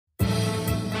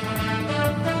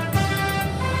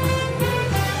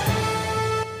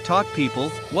Talk people,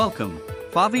 welcome.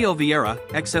 Fábio Vieira,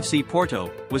 ex-FC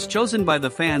Porto, was chosen by the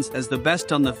fans as the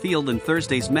best on the field in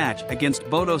Thursday's match against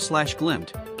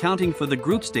Bodo/Glimt, counting for the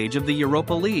group stage of the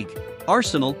Europa League.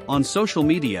 Arsenal, on social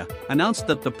media, announced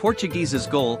that the Portuguese's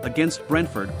goal against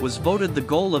Brentford was voted the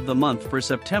goal of the month for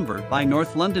September by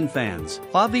North London fans.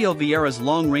 Fábio Vieira's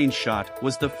long-range shot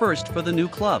was the first for the new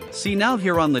club. See now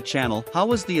here on the channel how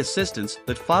was the assistance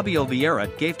that Fábio Vieira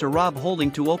gave to Rob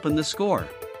Holding to open the score.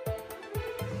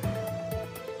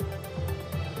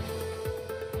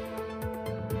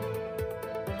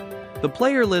 The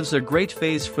player lives a great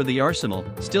phase for the Arsenal.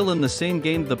 Still in the same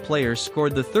game, the player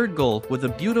scored the third goal with a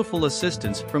beautiful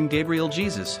assistance from Gabriel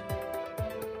Jesus.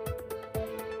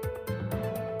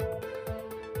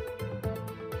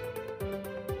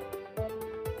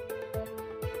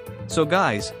 So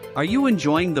guys, are you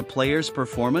enjoying the player's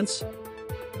performance?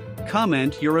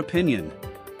 Comment your opinion.